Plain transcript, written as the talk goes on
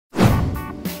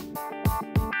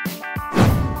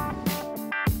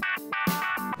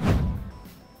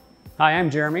Hi,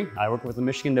 I'm Jeremy. I work with the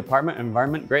Michigan Department of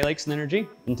Environment, Great Lakes and Energy.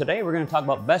 And today we're going to talk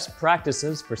about best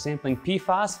practices for sampling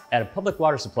PFAS at a public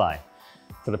water supply.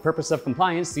 For the purpose of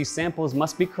compliance, these samples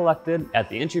must be collected at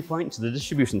the entry point to the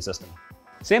distribution system.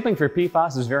 Sampling for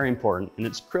PFAS is very important, and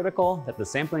it's critical that the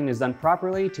sampling is done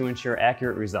properly to ensure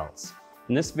accurate results.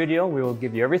 In this video, we will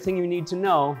give you everything you need to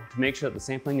know to make sure that the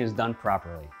sampling is done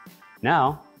properly.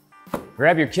 Now,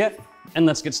 grab your kit and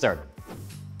let's get started.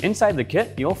 Inside the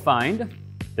kit, you'll find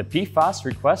the PFAS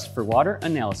request for water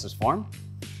analysis form,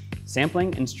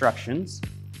 sampling instructions,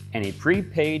 and a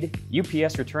prepaid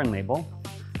UPS return label,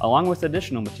 along with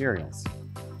additional materials.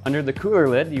 Under the cooler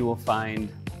lid, you will find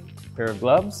a pair of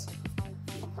gloves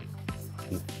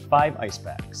and 5 ice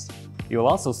packs. You will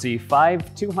also see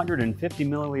 5 250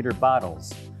 milliliter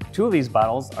bottles. 2 of these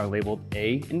bottles are labeled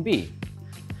A and B.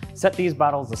 Set these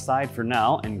bottles aside for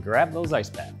now and grab those ice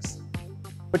packs.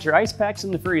 Put your ice packs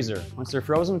in the freezer. Once they're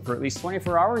frozen for at least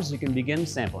 24 hours, you can begin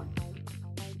sampling.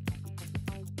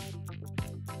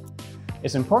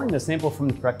 It's important to sample from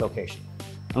the correct location.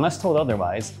 Unless told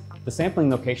otherwise, the sampling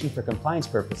location for compliance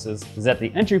purposes is at the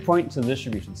entry point to the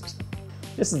distribution system.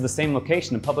 This is the same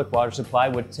location a public water supply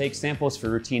would take samples for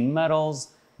routine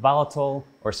metals, volatile,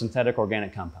 or synthetic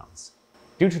organic compounds.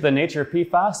 Due to the nature of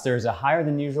PFAS, there is a higher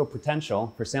than usual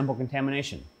potential for sample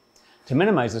contamination. To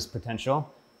minimize this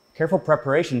potential, careful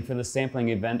preparation for the sampling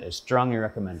event is strongly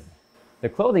recommended. The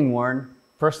clothing worn,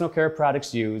 personal care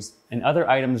products used, and other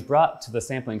items brought to the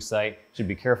sampling site should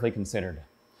be carefully considered.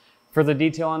 Further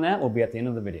detail on that will be at the end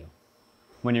of the video.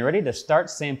 When you're ready to start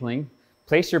sampling,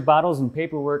 place your bottles and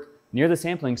paperwork near the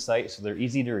sampling site so they're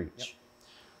easy to reach.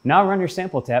 Now run your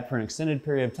sample tap for an extended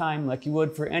period of time like you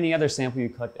would for any other sample you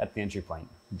collect at the entry point.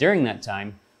 During that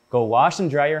time, go wash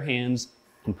and dry your hands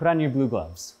and put on your blue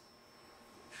gloves.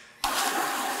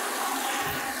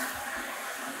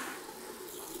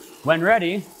 When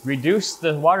ready, reduce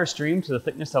the water stream to the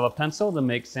thickness of a pencil to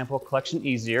make sample collection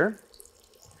easier.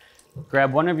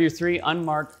 Grab one of your 3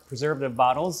 unmarked preservative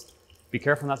bottles. Be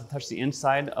careful not to touch the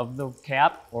inside of the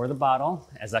cap or the bottle,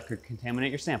 as that could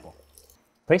contaminate your sample.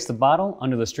 Place the bottle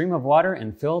under the stream of water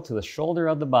and fill to the shoulder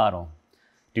of the bottle.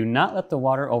 Do not let the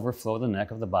water overflow the neck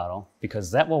of the bottle,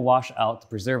 because that will wash out the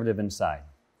preservative inside.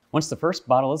 Once the first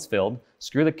bottle is filled,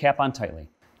 screw the cap on tightly.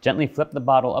 Gently flip the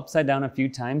bottle upside down a few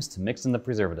times to mix in the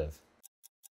preservative.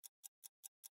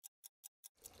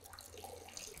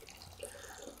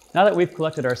 Now that we've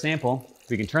collected our sample,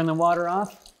 we can turn the water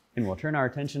off and we'll turn our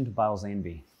attention to bottles A and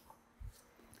B.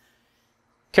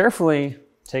 Carefully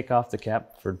take off the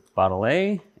cap for bottle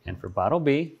A and for bottle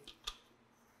B,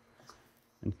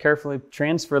 and carefully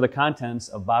transfer the contents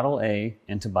of bottle A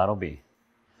into bottle B.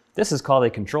 This is called a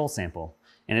control sample,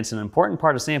 and it's an important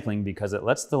part of sampling because it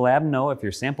lets the lab know if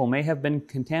your sample may have been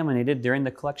contaminated during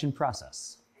the collection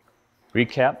process.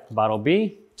 Recap bottle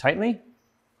B tightly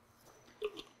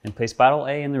and place bottle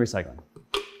A in the recycling.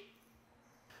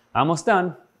 Almost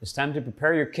done. It's time to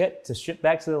prepare your kit to ship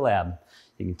back to the lab.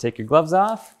 You can take your gloves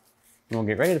off and we'll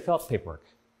get ready to fill out the paperwork.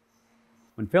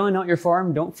 When filling out your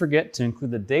form, don't forget to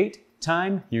include the date,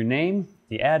 time, your name,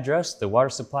 the address, the water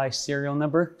supply serial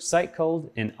number, site code,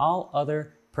 and all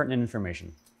other pertinent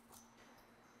information.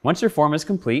 Once your form is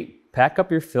complete, pack up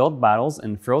your filled bottles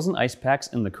and frozen ice packs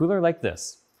in the cooler like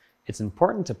this. It's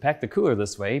important to pack the cooler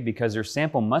this way because your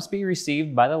sample must be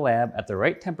received by the lab at the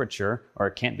right temperature or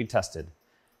it can't be tested.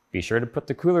 Be sure to put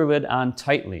the cooler lid on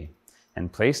tightly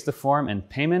and place the form and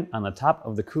payment on the top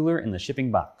of the cooler in the shipping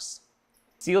box.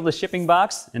 Seal the shipping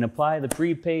box and apply the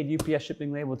prepaid UPS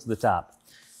shipping label to the top.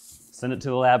 Send it to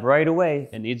the lab right away.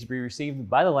 It needs to be received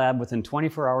by the lab within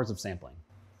 24 hours of sampling.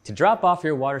 To drop off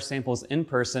your water samples in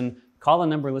person, call the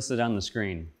number listed on the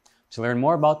screen. To learn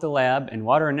more about the lab and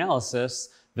water analysis,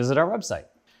 visit our website.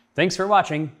 Thanks for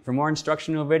watching. For more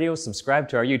instructional videos, subscribe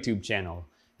to our YouTube channel,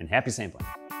 and happy sampling.